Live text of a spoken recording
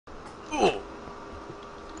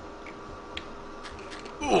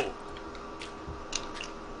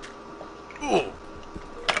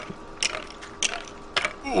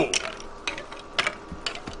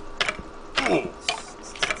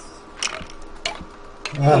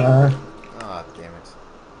Ah, damn it.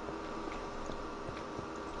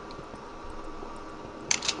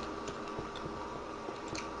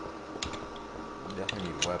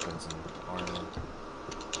 Definitely need weapons and armor.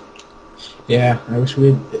 Yeah, I wish we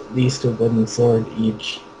had at least a wooden sword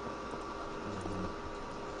each.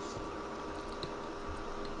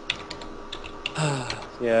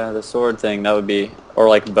 Yeah, the sword thing, that would be... Or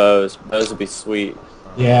like bows. Bows would be sweet.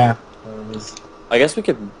 Yeah. I guess we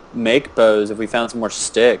could make bows if we found some more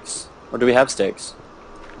sticks. Or do we have sticks?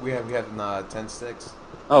 We have 10 sticks.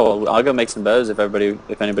 Oh, well, I'll go make some bows if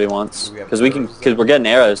anybody wants. Do we have Because arrows, though? we're getting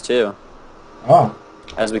arrows too. Oh.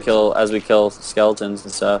 As we kill skeletons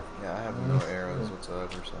and stuff. Yeah, I have no arrows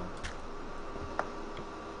whatsoever, so.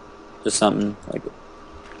 Just something like...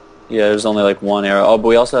 Yeah, there's only like one arrow. Oh, but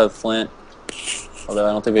we also have flint. Although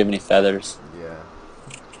I don't think we have any feathers. Yeah.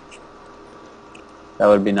 That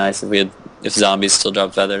would be nice if zombies still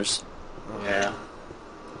drop feathers. Yeah.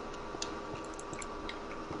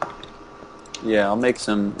 Yeah, I'll make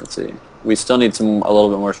some. Let's see. We still need a little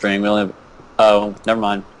bit more string. We only have. Oh, never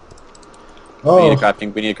mind. Oh. We need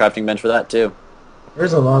a crafting bench for that too.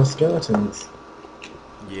 There's a lot of skeletons.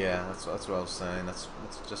 Yeah, that's what I was saying. That's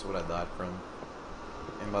just what I died from.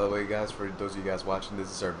 And by the way, guys, for those of you guys watching,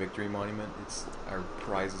 this is our victory monument. It's our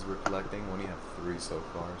prizes we're collecting. We only have 3 so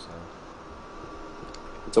far, so.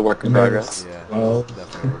 It's a work in progress. Yeah, Well.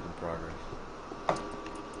 definitely a work in progress.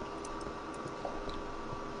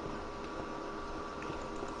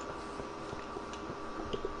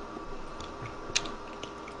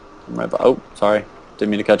 I'm right. Oh, sorry.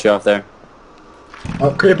 Didn't mean to cut you off there.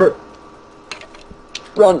 Oh, creeper!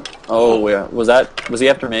 Run! Oh, yeah. Was he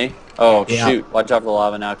after me? Oh, Yeah. shoot. Watch out for the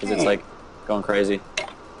lava now, because it's like going crazy.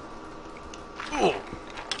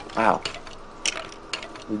 Wow.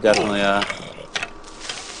 We definitely,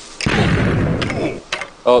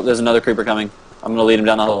 Oh, there's another creeper coming. I'm gonna lead him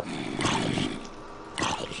down the hole.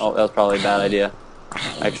 Oh, that was probably a bad idea,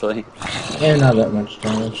 actually. And not that much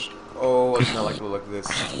damage. Oh, I do not like the look of this.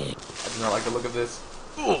 I do not like the look of this.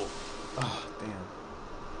 Oh, damn.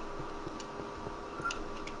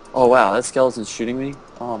 Oh, wow. That skeleton's shooting me?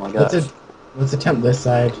 Oh, my gosh. Let's attempt this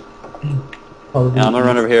side. Probably Yeah, I'm gonna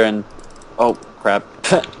run over here and... Oh, crap.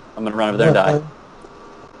 I'm gonna run over there and die.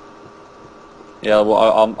 Yeah,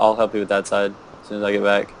 well, I'll help you with that side as soon as I get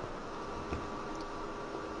back.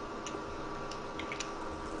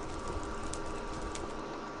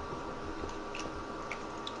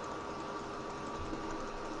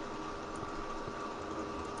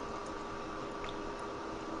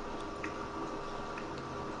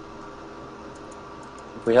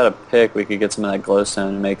 If we had a pick, we could get some of that glowstone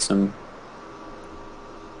and make some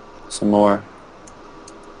more.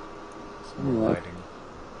 Some more lighting.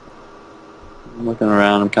 I'm looking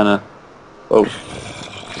around. I'm kind of... Oh.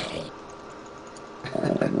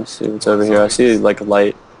 Let's see what's over here. I see like a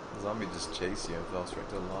light. The zombie just chased you and fell straight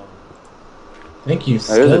to the lava. Thank you,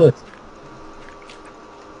 skeleton.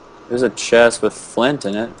 There's a chest with flint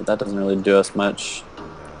in it, but that doesn't really do us much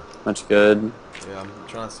good. Yeah, I'm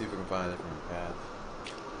trying to see if we can find a different path.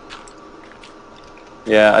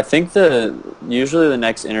 Yeah, I think usually the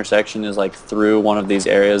next intersection is like through one of these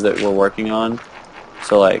areas that we're working on.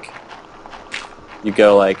 So like you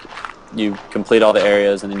go like you complete all the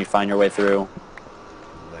areas and then you find your way through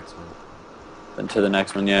The next one. then to the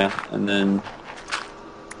next one, yeah. And then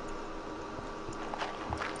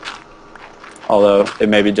although it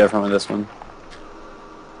may be different with this one.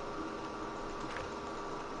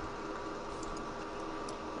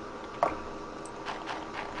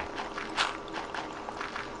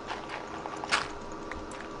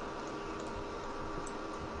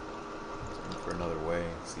 For another way,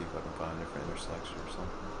 see if I can find a different intersection or something.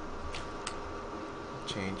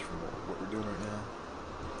 Change from what we're doing right now.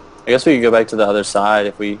 I guess we could go back to the other side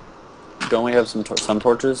if we don't we have some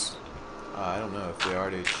torches? I don't know if they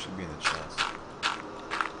already should be in the chest.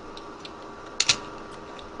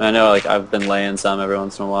 I know like I've been laying some every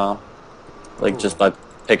once in a while. Like just by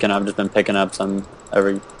I've just been picking up some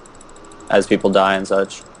as people die and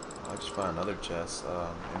such. I just found another chest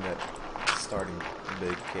in that starting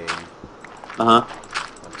big cave. Uh-huh. I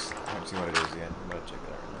haven't seen what it is yet. I'm gonna check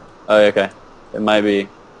that right now. Oh, okay. It might be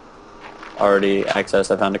already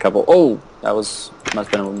accessed. I found a couple. Oh, that must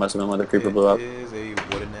have been when the creeper blew up. It is a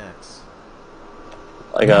wooden axe.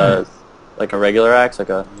 Like a regular axe, like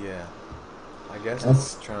a... Yeah. I guess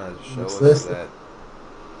it's trying to show us this? that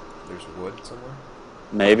there's wood somewhere.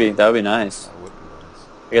 Maybe that would be nice. That would be nice.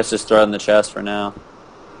 I guess just throw it in the chest for now.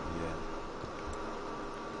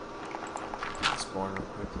 Yeah. Exploring real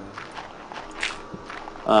quickly.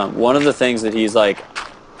 One of the things that he's like,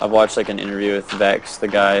 I've watched like an interview with Vex, the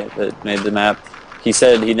guy that made the map. He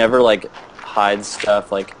said he never like hides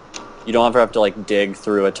stuff. Like you don't ever have to like dig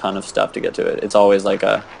through a ton of stuff to get to it. It's always like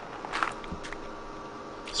a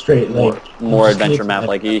Straight like more just adventure need map. to-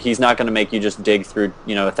 Like he's not going to make you just dig through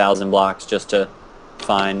 1,000 blocks just to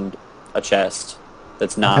find a chest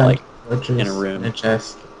that's not found like torches in a room. in a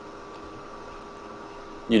chest.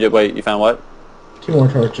 You did. Wait, you found what? 2 more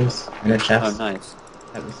torches in a Oh, chest nice.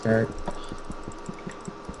 at the start.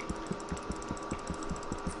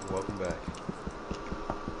 Welcome back.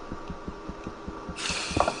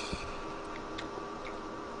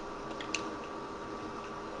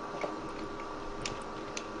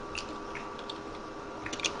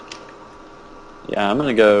 Yeah, I'm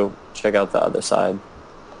gonna go check out the other side.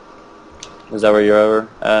 Is that where you're over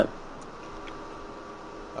at?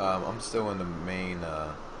 I'm still in the main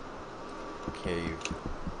cave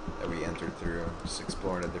that we entered through, just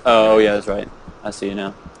exploring a different. Oh yeah, areas. that's right. I see you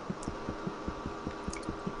now.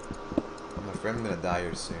 I'm afraid I'm gonna die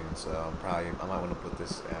here soon, so I might want to put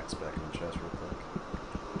this axe back in the chest real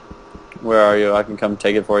quick. Where are you? I can come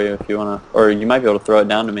take it for you if you wanna, or you might be able to throw it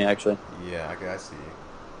down to me actually. Yeah, I see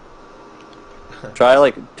you. Try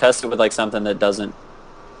like test it with like something that doesn't.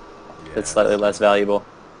 Yeah, It's slightly less valuable,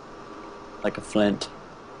 like a flint.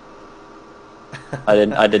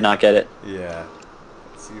 I did not get it. Yeah,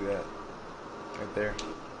 see that right there.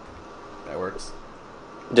 That works.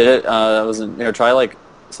 Did it? That wasn't. Here, try like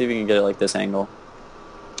see if you can get it like this angle.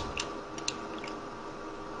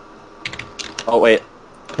 Oh wait,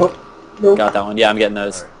 Oh, no. got that one. Yeah, I'm getting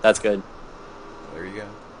those. Alright. That's good. There you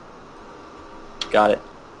go. Got it.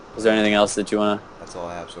 Is there anything else that you wanna? That's all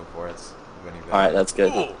I have so far. It's any value. All right, that's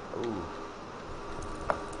good. Ooh.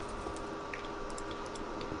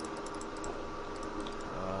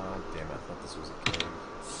 Damn! I thought this was a cave.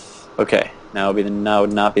 Okay, now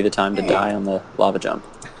would not be the time to die on the lava jump.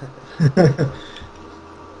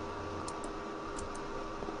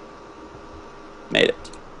 Made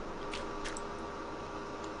it.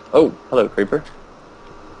 Oh, hello, creeper.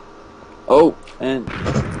 Oh, and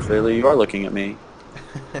clearly you are looking at me.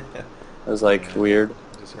 That was like Yeah. weird.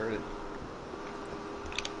 Just heard it.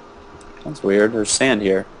 That's weird. There's sand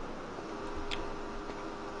here.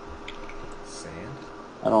 Sand?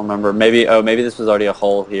 I don't remember. Maybe maybe this was already a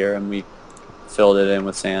hole here and we filled it in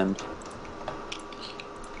with sand.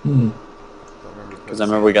 Hmm. Don't remember. Because I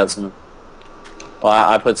remember we got some. Well,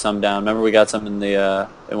 I put some down. Remember we got some in the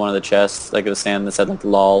in one of the chests, like it was sand that said like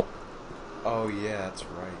 "lol." Oh yeah, that's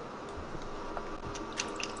right.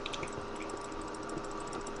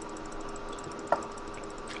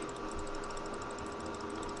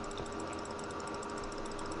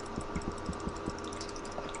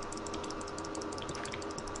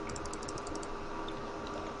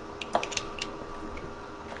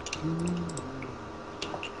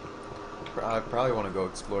 I probably want to go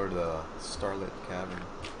explore the Starlit Cavern.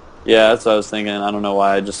 Yeah, that's what I was thinking. I don't know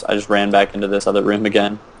why. I just ran back into this other room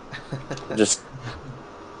again. Just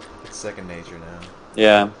It's second nature now.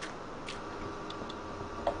 yeah.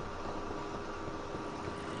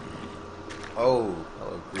 Oh,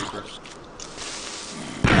 hello, creepers.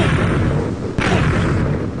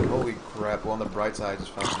 Holy crap! Well, on the bright side, I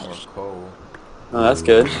just found some more coal. Oh, that's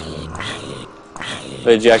good. But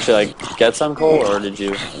did you actually like get some coal, or did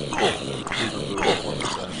you?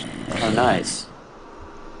 Oh, nice.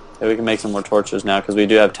 Yeah, we can make some more torches now because we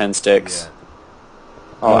do have 10 sticks. Yeah.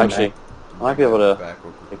 Oh, Oh, actually, nice. I might be able to. Back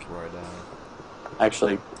real quick before I die.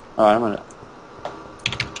 Actually, alright, I'm gonna.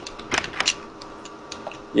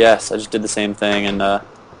 Yes, I just did the same thing and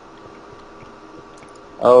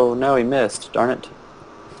oh no, he missed. Darn it.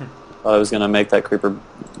 Thought I was gonna make that creeper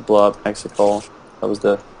blow up next to coal. That was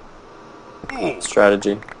the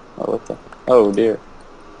strategy. Oh, what the? Oh dear.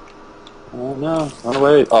 Oh no, run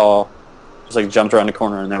away. Oh. Just like jumped around the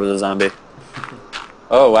corner and there was a zombie.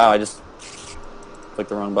 Oh wow, I just clicked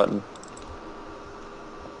the wrong button.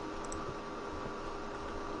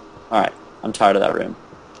 Alright, I'm tired of that room.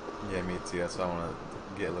 Yeah, me too. That's why I want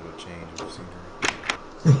to get a little change. We've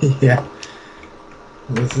seen her. Yeah.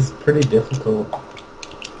 This is pretty difficult.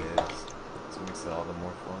 It is. So it makes it all the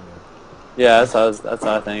more fun. Yeah, that's what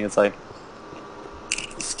I think. It's like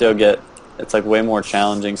still get it's like way more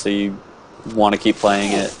challenging, so you want to keep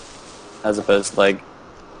playing it as opposed to like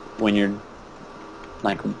when you're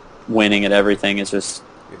like winning at everything. It's just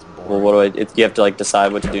It's boring. well, what do I? You have to like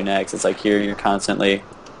decide what to do next. It's like here you're constantly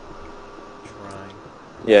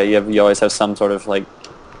Trying. you always have some sort of like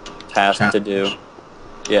task to do.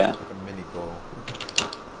 Yeah. Like a mini goal.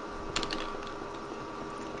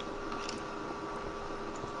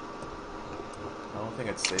 I don't think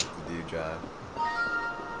it's safe to do jive.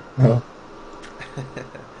 Oh.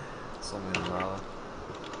 Someone in lava.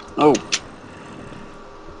 Oh.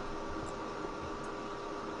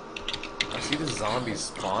 I see the zombies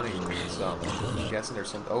spawning, so I'm guessing there's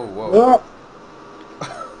something. Oh, whoa. Oh.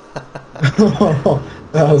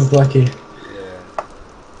 That was lucky. Yeah.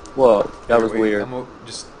 Whoa. That Here, was wait, weird. I'm gonna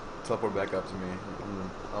just teleport back up to me.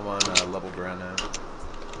 I'm on level ground now.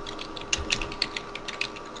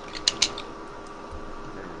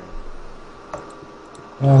 There we go.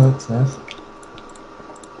 Oh, that's nice. There we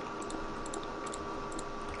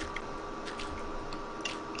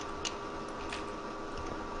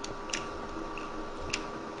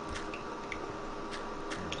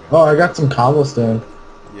Oh, go. I got some cobblestone.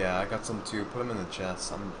 Yeah, I got some too. Put them in the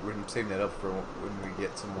chest. We're saving it up for when we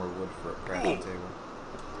get some more wood for a crafting table.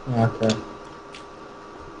 Okay.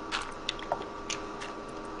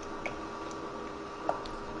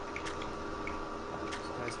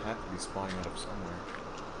 These guys have to be spawning out of somewhere.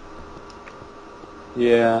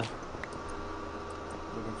 Yeah.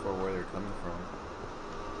 Looking for where they're coming from.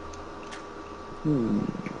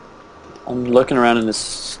 I'm looking around in this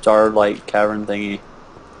starlight cavern thingy, Yeah,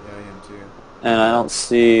 I am too. and I don't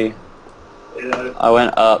see. I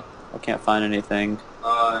went up. I can't find anything.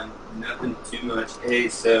 Nothing too much. Hey,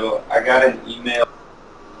 so I got an email.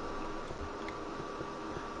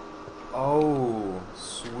 Oh,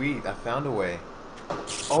 sweet! I found a way.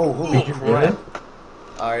 Oh, holy Did you crap!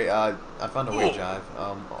 really? I found a way, Jive.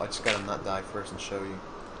 I just gotta not die first and show you.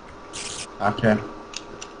 Okay.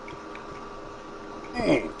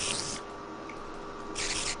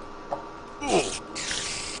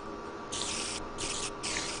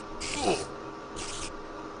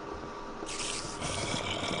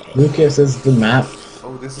 Lucas is the map.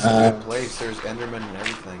 Oh, this is a good place. There's Enderman and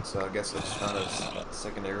everything, so I guess I just found a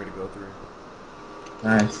second area to go through.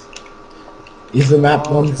 Nice. Is the map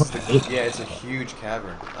Oh, this is the 1.8? yeah, it's a huge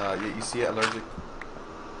cavern. You see it, allergic?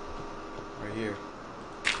 Right here.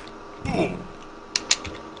 I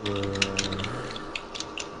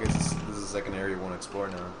guess this is the second area we want to explore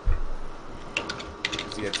now.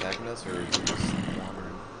 Is he attacking us or is he just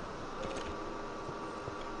wandering?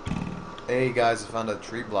 Hey guys, I found a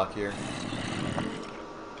tree block here,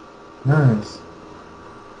 Nice.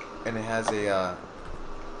 and it has a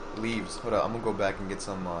leaves. Hold up, I'm gonna go back and get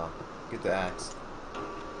some get the axe.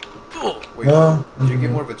 Wait, No. do you get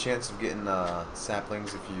more of a chance of getting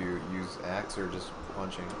saplings if you use axe or just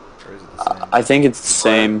punching, or is it the same? I think it's the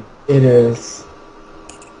same. It is.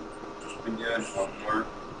 Been doing homework.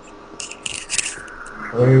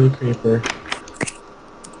 Holy creeper.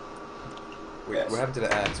 Wait, Yes. what happened to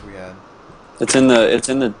the axe we had? It's in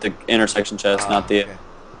the intersection chest, not the okay.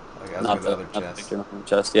 Okay, I was not looking at the the other chest. victory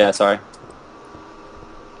chest. Yeah, sorry.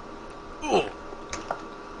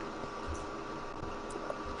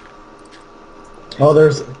 Oh,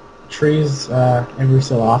 there's trees every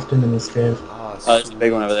so often in this cave. Ah, Oh, there's a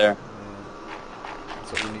big one over there. Yeah.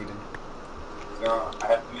 That's what we needed. So I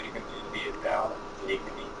have to make a movie about making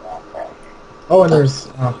that. Oh, and there's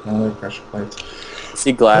no, there are pressure plates. I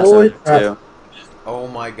see glass Holy over there crap. too. Oh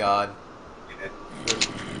my god. There's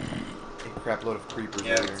a crap load of creepers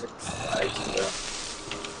Yeah, here.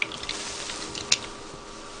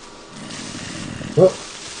 Oh,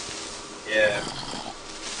 yeah.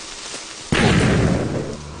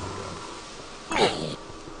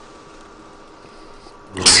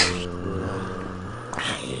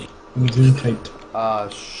 I'm doing tight.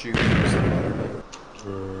 Shoot. Nope, I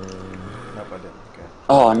didn't. Okay.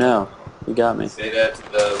 Oh no, you got me. Say that to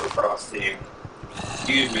the lacrosse team.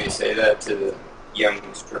 Excuse me, say that to the young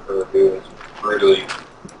stripper who is brutally.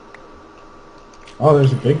 Oh,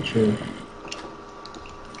 there's a big tree. Yeah,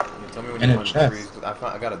 tell me when And you a find the chest. trees. 'Cause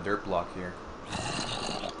I got a dirt block here.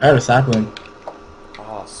 I got a sapling.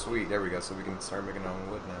 Oh, sweet. There we go. So we can start making our own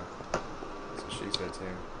wood now. That's what she said too.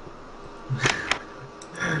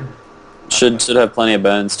 Should have plenty of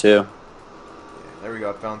bones too. Yeah, there we go.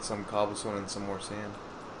 I found some cobblestone and some more sand.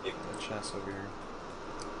 Yeah. A chest over here.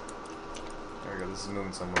 There we go. This is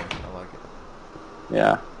moving somewhere. I like it.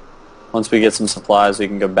 Yeah. Once we get some supplies, we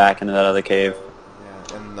can go back into that other cave.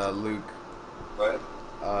 Yeah, and Luke, What?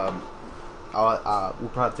 we'll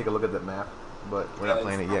probably take a look at that map, but we're not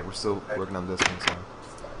playing it yet. We're still working on this one. So,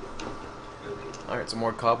 all right, some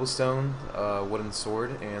more cobblestone, wooden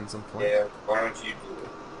sword, and some flint. Yeah, why don't you do it?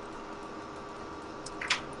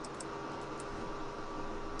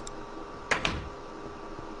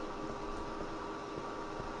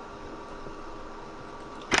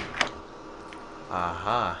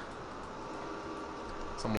 Aha.